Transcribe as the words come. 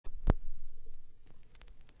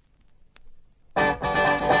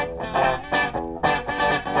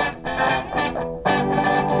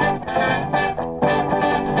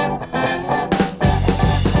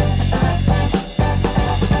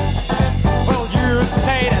used to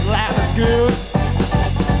say that life is good.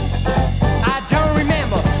 I don't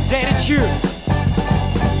remember that it should.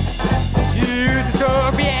 You used to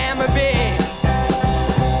talk behind my back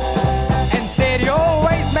and said you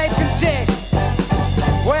always made contact.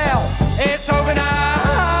 Well, it's over now.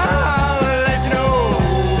 I'll let you know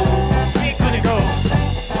we couldn't go.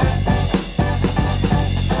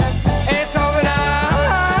 It's over now.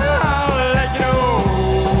 I'll let you know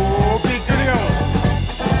we couldn't go.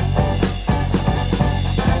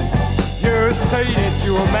 You used to say that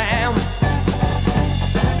you were a man.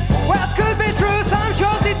 Well, it could be true some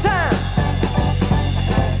short time.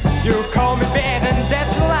 You call me bad and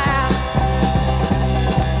that's a lie.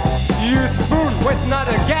 You used to spoon with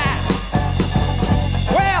another guy.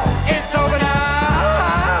 Well, it's over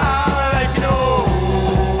now. Like you know,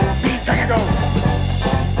 we can go.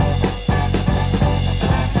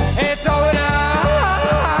 It's over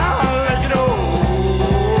now. Like you know,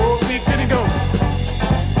 we couldn't go.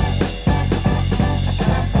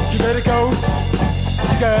 You better go.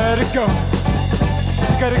 You gotta go.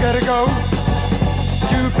 You gotta go.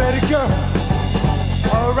 You better go.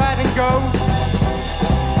 All right and go.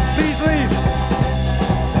 Please leave.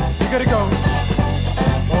 You gotta go.